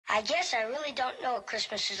I guess I really don't know what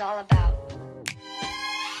Christmas is all about.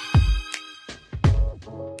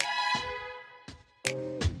 Isn't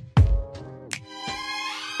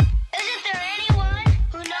there anyone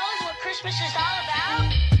who knows what Christmas is all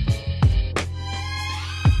about?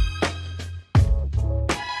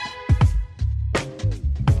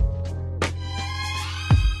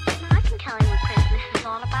 I can tell you what Christmas is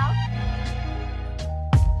all about.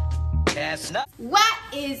 Chestnut. What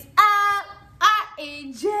is up,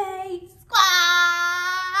 R&J Squad?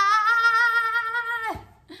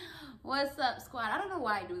 What's up, squad? I don't know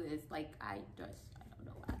why I do this. Like, I don't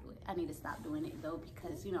know why I do it. I need to stop doing it, though,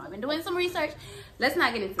 because, you know, I've been doing some research. Let's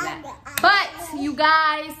not get into that. But, you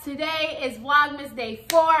guys, today is Vlogmas Day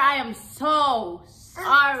 4. I am so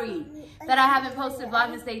sorry that I haven't posted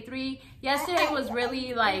Vlogmas Day 3. Yesterday was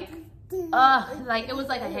really, like, it was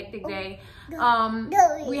like a hectic day.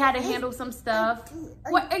 We had to handle some stuff.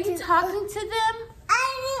 What, are you talking to them?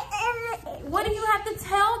 What do you have to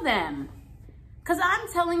tell them? Because I'm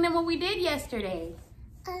telling them what we did yesterday.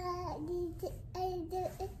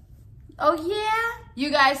 Oh, yeah? You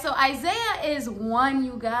guys, so Isaiah is 1,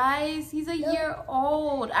 you guys. He's a year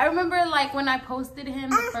old. I remember, like, when I posted him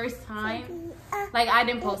the first time. Like, I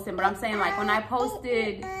didn't post him, but I'm saying, like, when I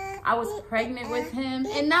posted, I was pregnant with him.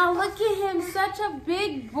 And now look at him, such a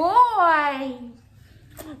big boy.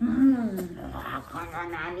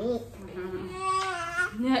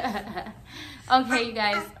 Okay, you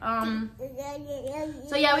guys.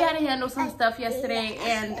 So yeah, we had to handle some stuff yesterday,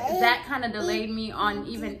 and that kind of delayed me on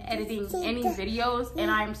even editing any videos,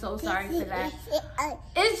 and I'm so sorry for that.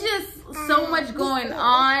 It's just so much going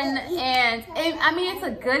on, and I mean, it's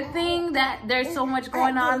a good thing that there's so much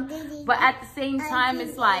going on, but at the same time,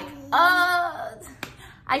 it's like,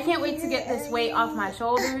 I can't wait to get this weight off my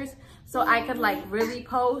shoulders, so I could like really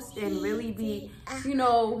post and really be, you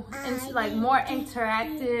know, like more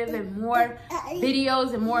interactive and more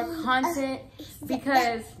videos and more content,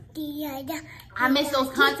 because I miss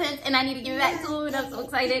those contents and I need to get back to them, and I'm so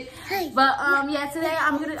excited. But yeah, today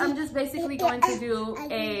I'm just basically going to do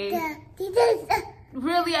a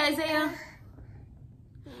really, Isaiah,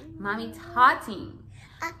 mommy talking.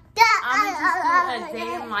 I'm gonna just do a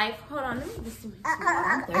day in life. Hold on, let me just do my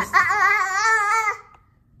I'm thirsty.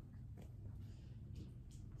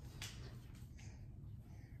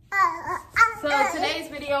 So today's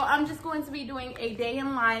video, I'm just going to be doing a day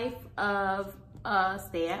in life of a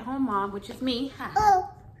stay-at-home mom, which is me.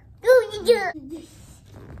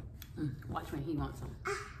 Watch when he wants some.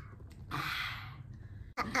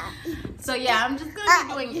 So yeah, I'm just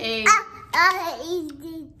gonna be doing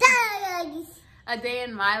a day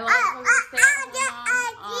in my life of a stay-at-home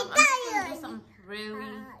mom. I'm just gonna do something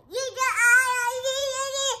really.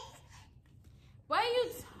 What are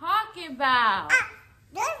you talking about?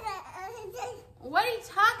 What are you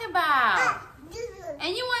talking about?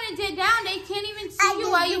 And you want to dig down, they can't even see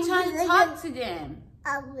you while you're trying to talk to them.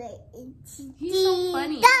 He's so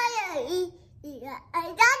funny.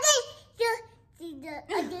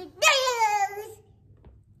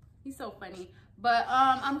 He's so funny. But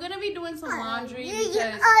I'm going to be doing some laundry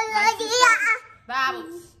because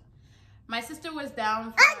my sister was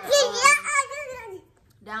down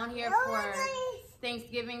here for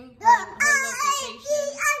Thanksgiving, her little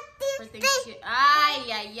vacation for Thanksgiving.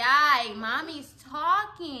 Ay, mommy's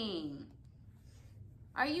talking.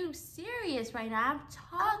 Are you serious right now? I'm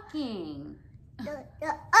talking.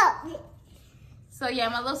 So yeah,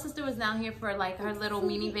 my little sister was down here for like her little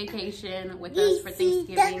mini vacation with us for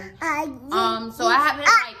Thanksgiving. So I haven't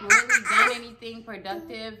like really done anything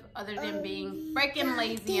productive other than being freaking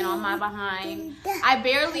lazy and on my behind. I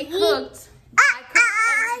barely cooked.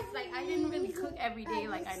 I didn't really cook every day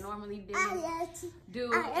like I normally do. And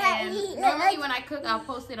normally when I cook, I'll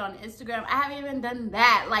post it on Instagram. I haven't even done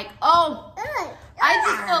that. Like, I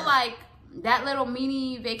just feel like that little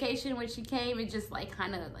mini vacation when she came, it just like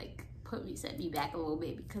kind of like set me back a little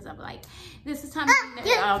bit, because I'm like, this is time to be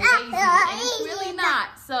lazy, and it's really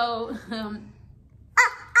not. So I'm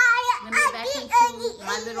gonna get back into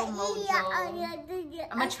my little mojo.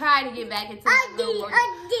 I'm gonna try to get back into my little mojo.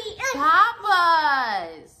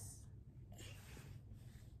 Papas!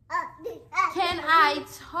 Can I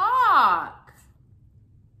talk?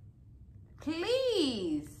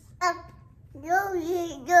 Please.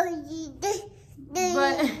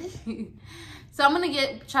 But so I'm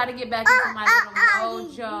gonna try to get back into my little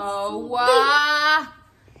mojo.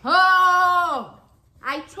 Oh,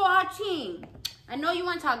 I talking. I know you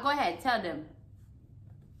want to talk. Go ahead, tell them.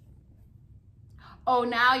 Oh,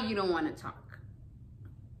 now you don't want to talk.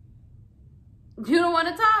 You don't want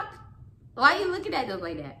to talk? Why are you looking at us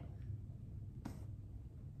like that?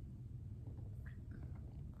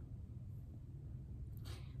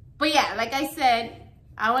 But yeah, like I said,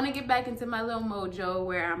 I want to get back into my little mojo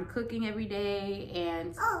where I'm cooking every day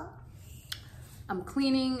and I'm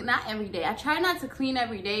cleaning, not every day. I try not to clean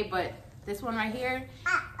every day, but this one right here,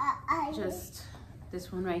 just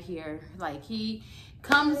this one right here. Like he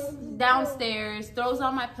comes downstairs, throws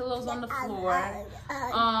all my pillows on the floor,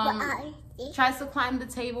 tries to climb the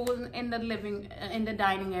table in the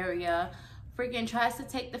dining area, freaking tries to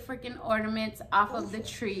take the freaking ornaments off of the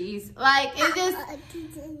trees. Like, it's just,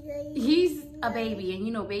 he's a baby, and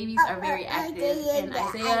you know babies are very active, and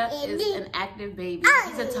Isaiah is an active baby.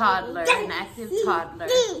 He's a toddler, an active toddler.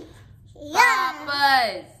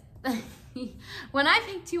 Papa's. When I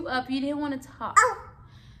picked you up, you didn't want to talk.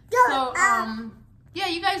 So, yeah,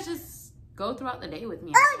 you guys just go throughout the day with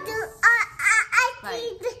me.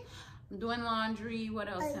 Like, I'm doing laundry. What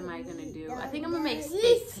else am I gonna do? I think I'm gonna make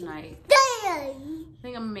steak tonight. I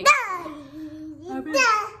think I'm gonna make steak.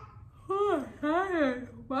 Oh, tired.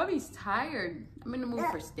 Mommy's tired. I'm in the mood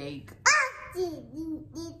for steak. I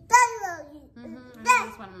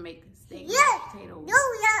just want to make steak and mashed potato.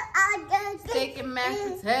 Steak and mashed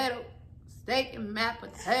potato. Steak and mashed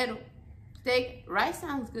potato. Steak. Rice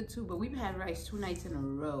sounds good too, but we've had rice 2 nights in a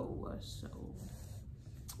row, so.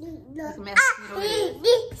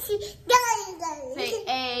 Say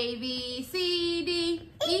A, B, C, D,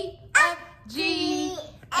 E, F, G, H,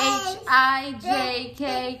 I, J,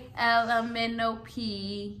 K, L, M, N, O,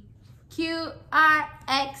 P, Q, R,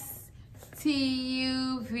 X, T,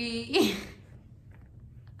 U, V,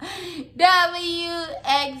 W,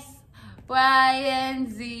 X, Y, and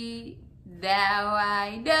Z. Now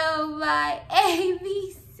I know my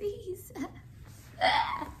ABCs.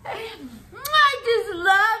 I just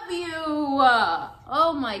love you.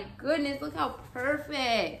 Oh my goodness, look how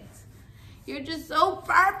perfect. You're just so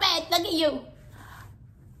perfect. Look at you.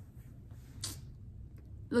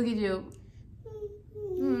 Look at you.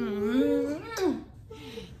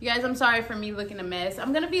 You guys, I'm sorry for me looking a mess.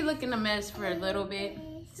 I'm gonna be looking a mess for a little bit.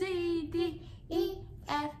 C, D, E,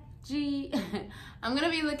 F, G. I'm gonna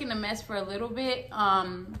be looking a mess for a little bit.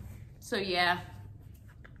 So yeah.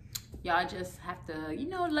 Y'all just have to, you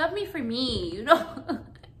know, love me for me, you know? Y'all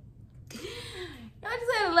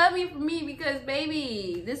just gotta love me for me because,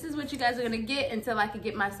 baby, this is what you guys are gonna get until I can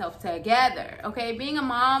get myself together, okay? Being a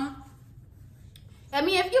mom, I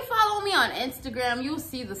mean, if you follow me on Instagram, you'll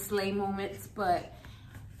see the slay moments, but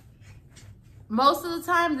most of the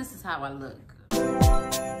time, this is how I look.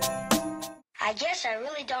 I guess I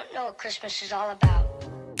really don't know what Christmas is all about.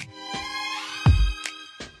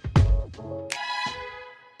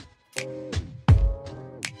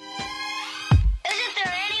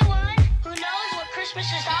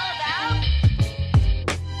 Christmas is all about.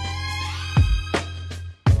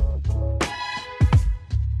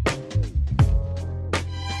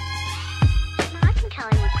 I can tell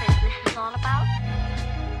you what Christmas is all about.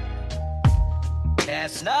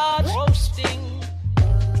 Chestnuts roasting,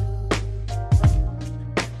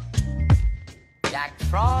 Jack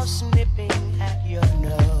Frost nipping at your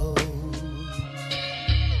nose.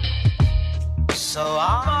 So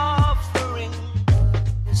I'm offering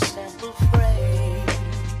a simple phrase.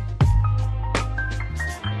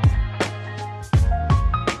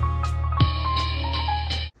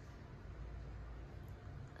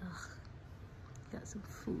 Got some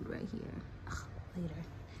food right here. Later.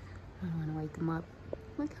 I don't want to wake him up.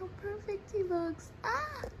 Look how perfect he looks.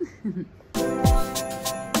 Ah!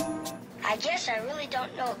 I guess I really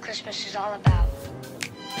don't know what Christmas is all about.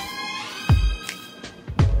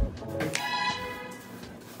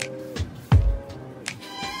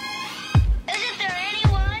 Isn't there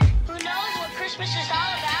anyone who knows what Christmas is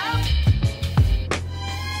all about?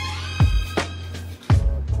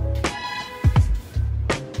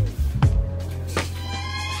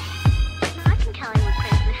 I can tell you what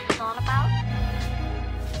Christmas is all about.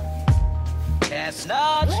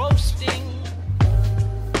 Chestnuts roasting,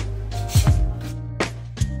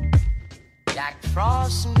 Jack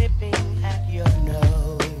Frost nipping at your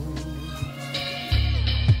nose.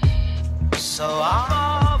 So I'm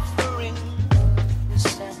offering a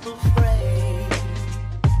simple phrase.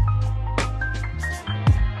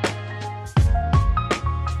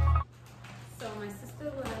 So my sister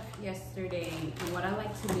left yesterday, and what I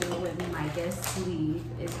like to do when my guests leave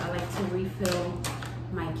is I like to refill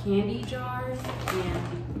my candy jars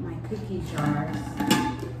and my cookie jars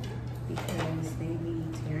because they be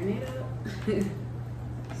tearing it up.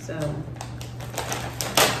 So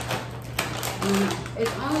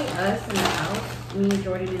it's only us in the house, me,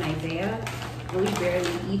 Jordan, and Isaiah, and we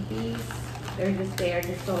barely eat these. They're just there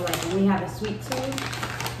just so like when we have a sweet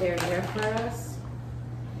tooth, they're there for us.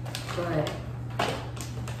 But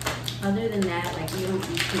Other than that, like we don't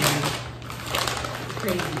eat too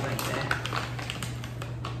crazy like that.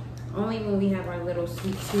 Only when we have our little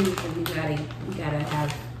sweet tooth and we gotta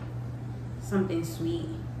have something sweet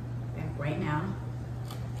like right now.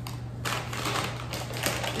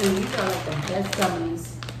 And these are like the best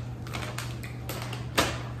gummies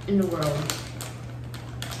in the world.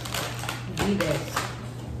 The best.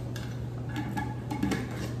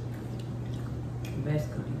 The best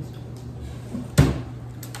gummies.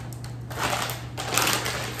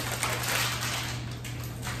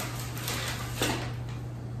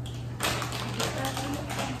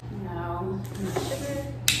 Now, the sugar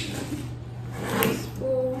is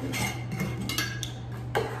full.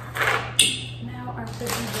 Now our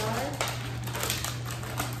cookie jar.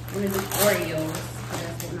 One of the Oreos.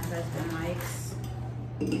 That's what my husband likes.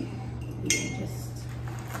 Just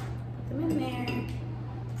put them in there.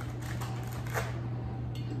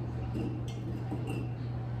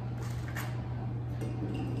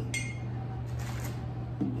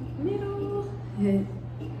 Middle.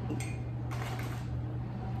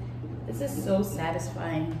 This is so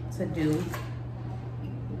satisfying to do.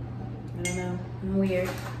 I don't know, I'm weird.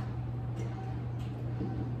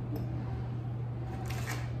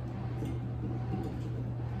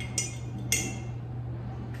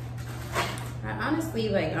 Honestly,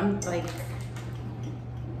 like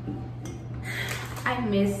I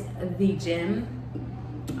miss the gym.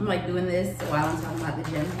 I'm like doing this while I'm talking about the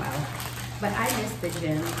gym. Wow. But I miss the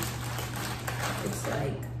gym. It's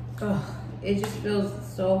like, oh, it just feels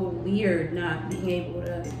so weird not being able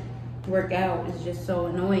to work out. It's just so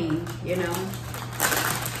annoying, you know?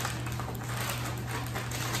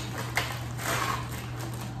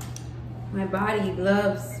 My body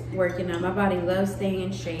loves working out. My body loves staying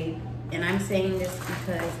in shape. And I'm saying this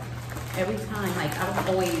because every time, like I've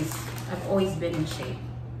always been in shape.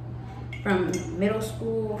 From middle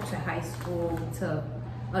school to high school to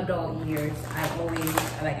adult years, I'm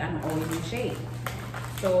always in shape.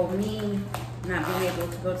 So me not being able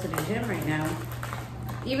to go to the gym right now,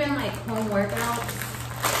 even like home workouts,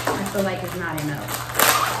 I feel like it's not enough.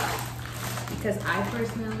 Because I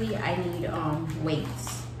personally, I need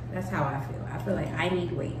weights. That's how I feel. I feel like I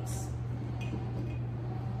need weights.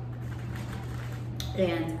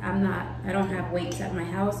 And I don't have weights at my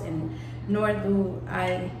house, and nor do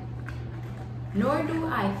I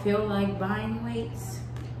feel like buying weights.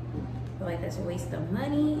 I feel like that's a waste of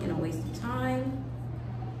money and a waste of time,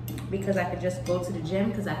 because I could just go to the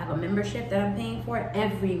gym because I have a membership that I'm paying for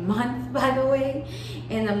every month, by the way,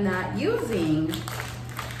 and I'm not using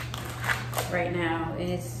right now. And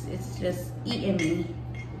it's just eating me.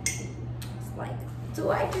 It's like,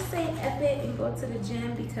 do I just say F it and go to the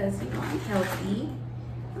gym because, you know, I'm healthy?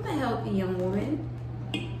 I'm a healthy young woman.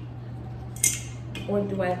 Or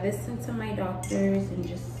do I listen to my doctors and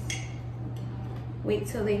just wait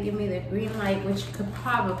till they give me the green light, which could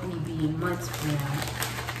probably be months from now?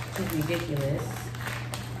 It's ridiculous.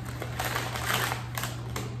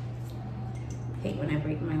 Hate when I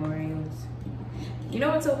break my Oreos. You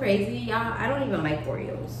know what's so crazy, y'all? I don't even like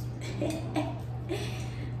Oreos.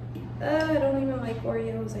 I don't even like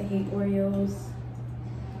Oreos. I hate Oreos.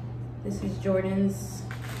 This is Jordan's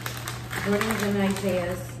and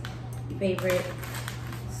Isaiah's favorite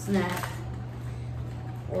snack,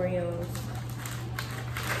 Oreos.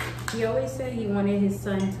 He always said he wanted his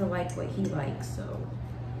son to like what he likes, so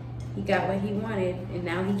he got what he wanted, and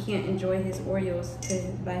now he can't enjoy his Oreos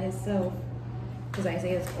by himself because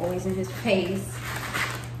Isaiah's always in his face.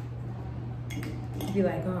 He'd be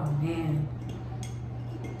like, oh man.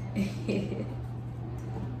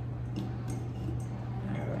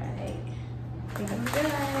 Alright, I think I'm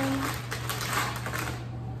done.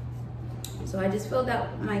 So I just filled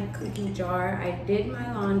out my cookie jar. I did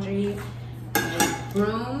my laundry. I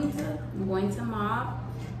broomed. I'm going to mop.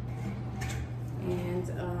 And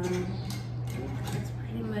that's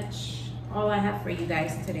pretty much all I have for you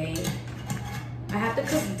guys today. I have to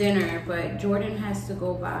cook dinner, but Jordan has to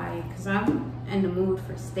go by because I'm in the mood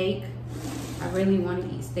for steak. I really want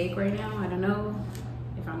to eat steak right now. I don't know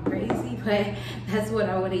if I'm crazy, but that's what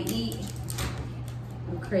I want to eat.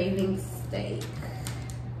 I'm craving steak.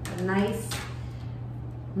 A nice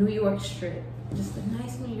New York strip. Just a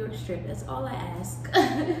nice New York strip. That's all I ask.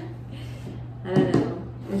 I don't know.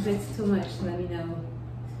 If it's too much, let me know.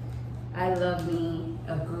 I love me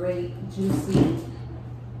a great, juicy,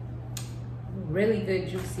 really good,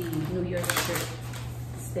 juicy New York strip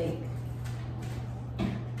steak. I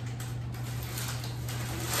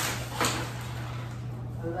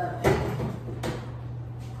love it.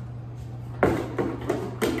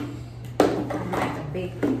 I'm like a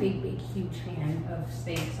big, huge fan of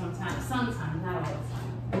steak sometimes, not all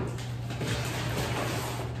the time.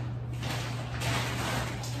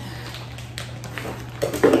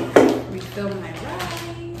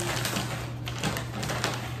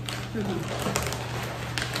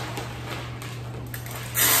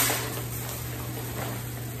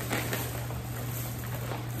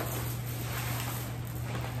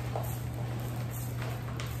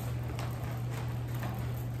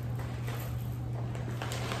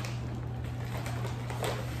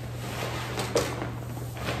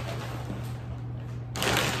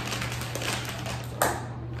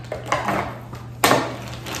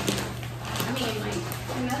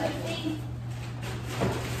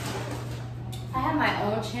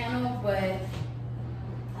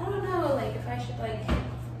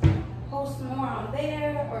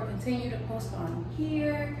 continue to post on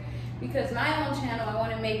here because my own channel, I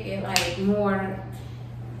want to make it like more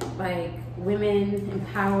like women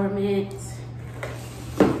empowerment,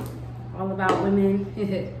 all about women.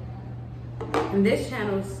 And this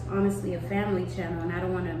channel is honestly a family channel, and I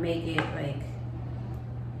don't want to make it like,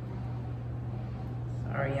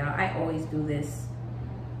 sorry y'all, I always do this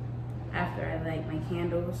after I light my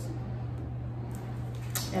candles,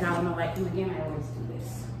 and I want to light them again. I always do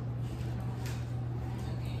this.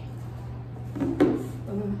 Okay.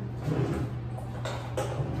 Boom.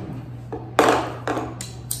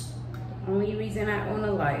 Only reason I own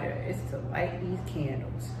a lighter is to light these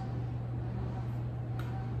candles.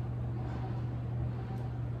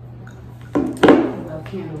 I love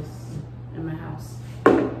candles in my house. I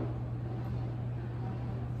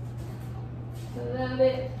love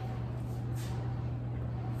it.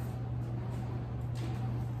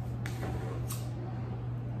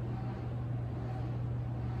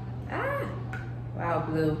 Ah! Wow,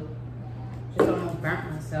 blue. Just almost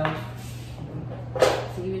burnt myself.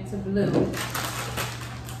 Leave it to blue.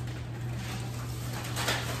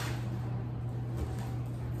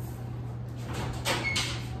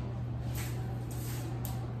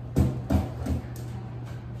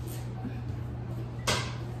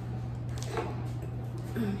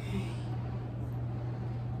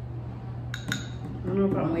 I don't know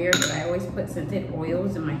if I'm weird, but I always put scented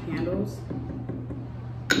oils in my candles.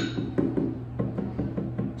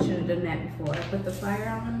 Should have done that before I put the fire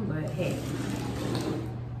on, but hey.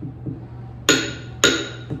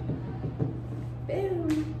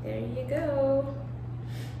 Boom, there you go.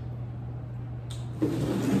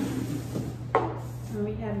 And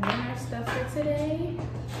we have dinner stuff for today.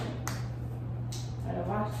 Gotta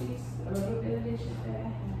wash these, a little bit of dishes that I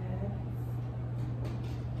have.